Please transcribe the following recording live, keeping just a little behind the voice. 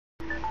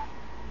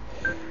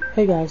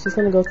Hey guys, just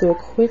gonna go through a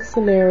quick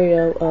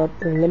scenario of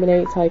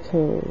Lemonade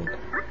Tycoon.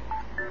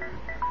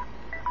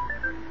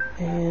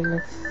 And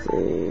let's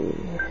see.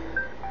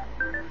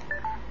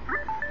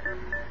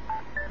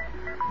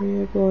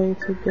 We're going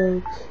to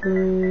go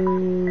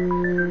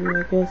to,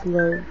 I guess,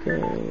 load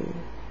game.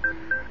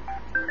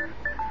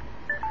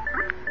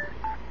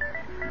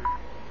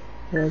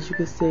 And as you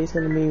can see, it's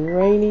going to be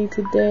rainy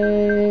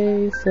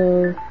today,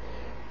 so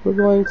we're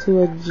going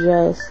to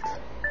adjust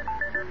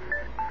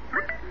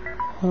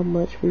how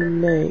much we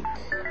make,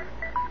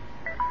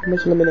 how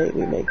much lemonade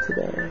we make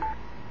today.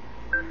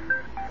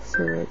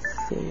 So let's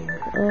see.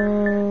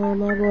 I'll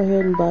go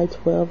ahead and buy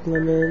 12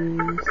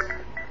 lemons.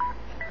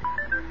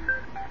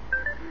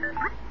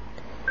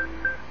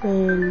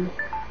 And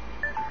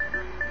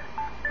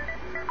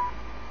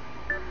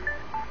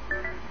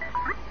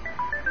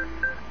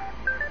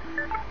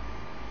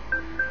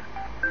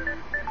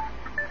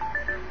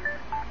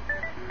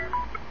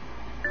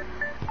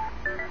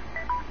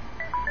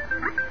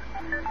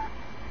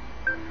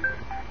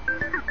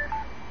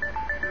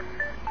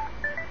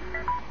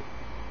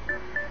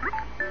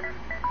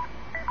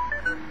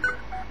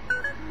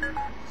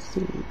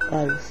see,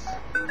 ice.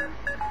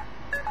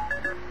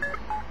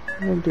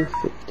 I'm gonna do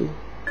 50.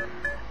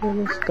 And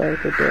let's start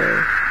the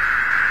day.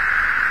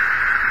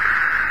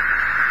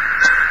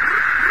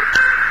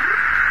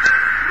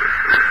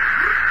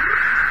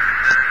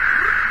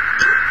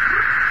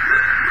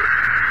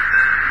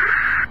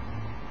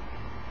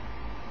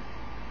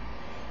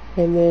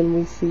 And then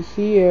we see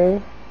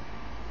here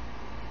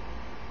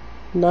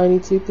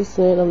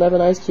 92%,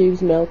 11 ice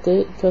cubes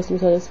melted, customer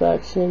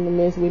satisfaction,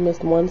 we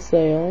missed one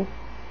sale.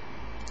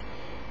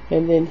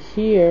 And then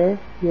here,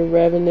 your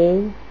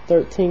revenue,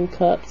 13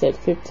 cups at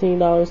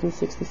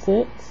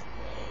 $15.60.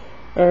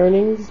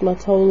 Earnings, my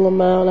total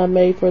amount I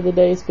made for the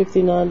day is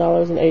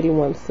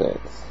 $59.81.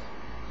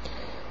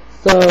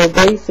 So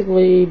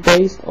basically,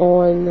 based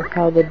on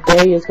how the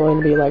day is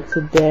going to be, like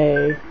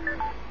today,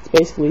 it's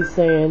basically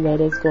saying that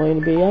it's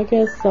going to be, I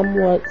guess,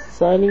 somewhat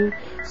sunny.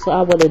 So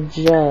I would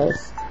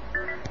adjust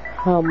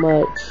how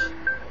much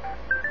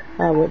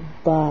I would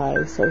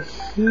buy. So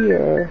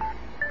here,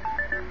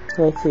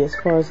 let's see, as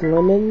far as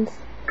lemons,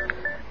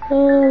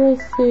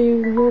 let's see,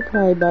 we'll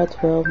probably buy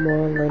 12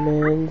 more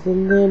lemons,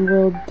 and then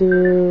we'll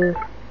do,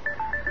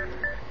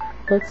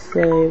 let's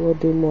say we'll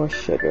do more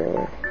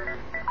sugar,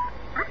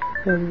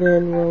 and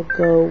then we'll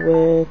go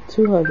with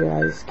 200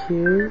 ice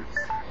cubes,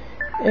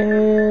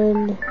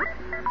 and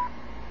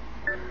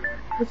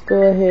let's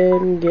go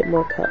ahead and get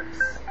more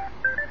cups,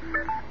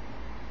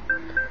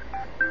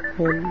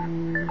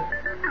 and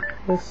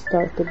let's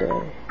start the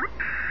day.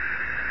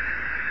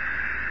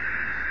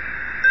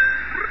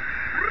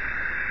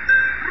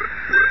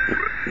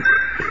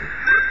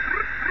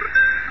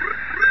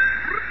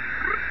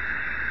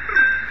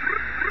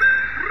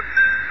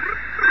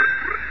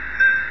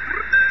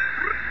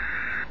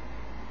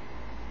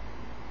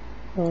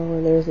 Oh,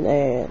 and there's an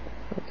ad.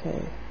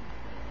 Okay.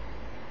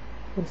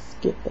 Let's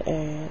skip the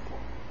ad.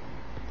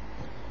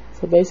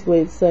 So basically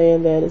it's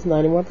saying that it's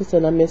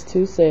 91%. I missed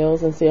 2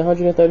 sales, and see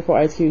 134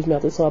 ice cubes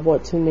melted, so I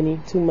bought too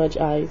much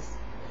ice.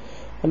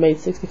 I made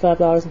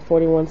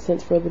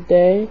 $65.41 for the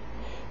day.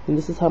 And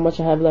this is how much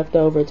I have left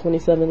over.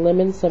 27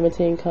 lemons,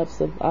 17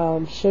 cups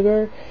of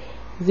sugar,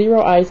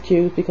 0 ice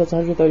cubes because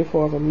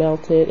 134 of them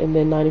melted, and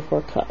then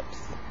 94 cups.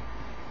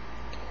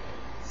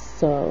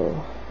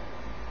 So,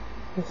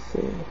 let's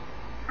see.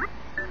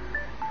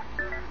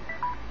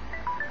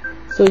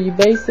 So you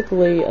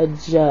basically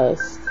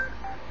adjust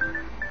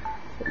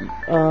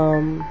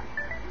how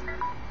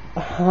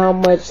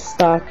much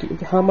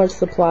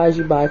supplies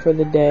you buy for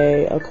the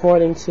day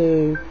according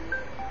to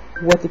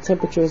what the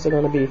temperatures are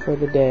going to be for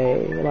the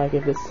day. Like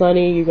if it's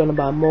sunny, you're going to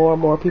buy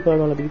more people are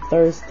going to be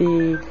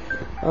thirsty.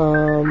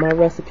 My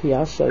recipe,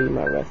 I'll show you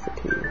my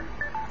recipe.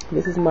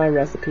 This is my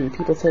recipe.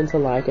 People tend to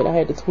like it. I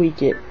had to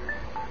tweak it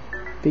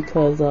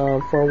because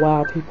for a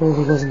while people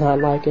was not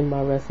liking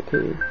my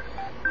recipe.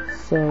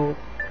 So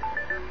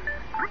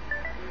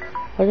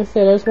like I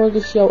said, I just wanted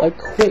to show a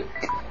quick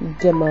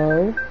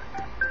demo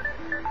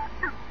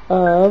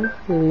of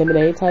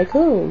Lemonade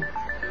Tycoon.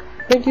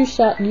 I think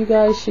you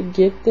guys should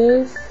get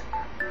this.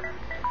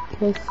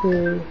 Let's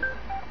see.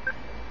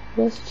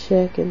 Let's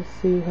check and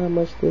see how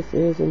much this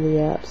is in the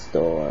App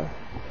Store,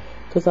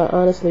 because I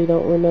honestly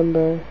don't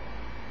remember.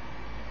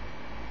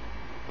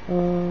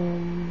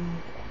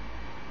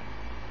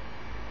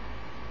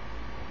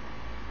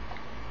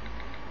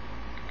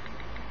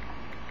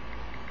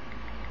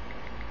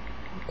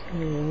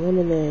 Okay,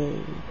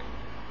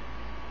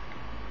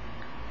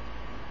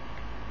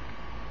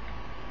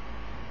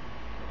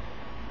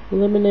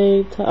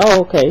 lemonade.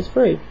 Oh, okay, it's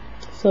free.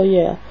 So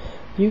yeah,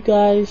 you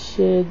guys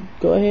should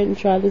go ahead and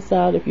try this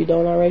out if you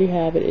don't already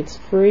have it. It's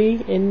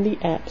free in the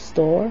App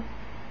Store,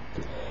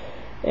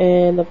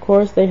 and of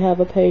course they have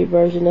a paid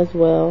version as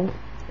well.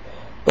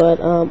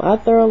 But I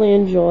thoroughly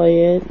enjoy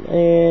it,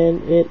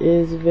 and it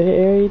is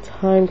very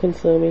time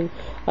consuming.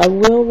 I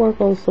will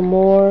work on some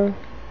more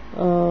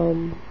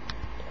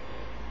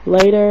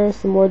later,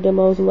 some more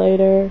demos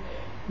later.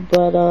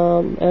 But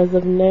as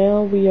of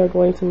now, we are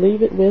going to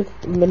leave it with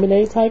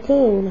Lemonade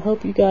Tycoon.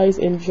 Hope you guys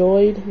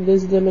enjoyed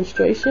this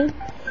demonstration.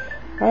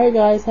 Alright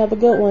guys, have a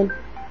good one.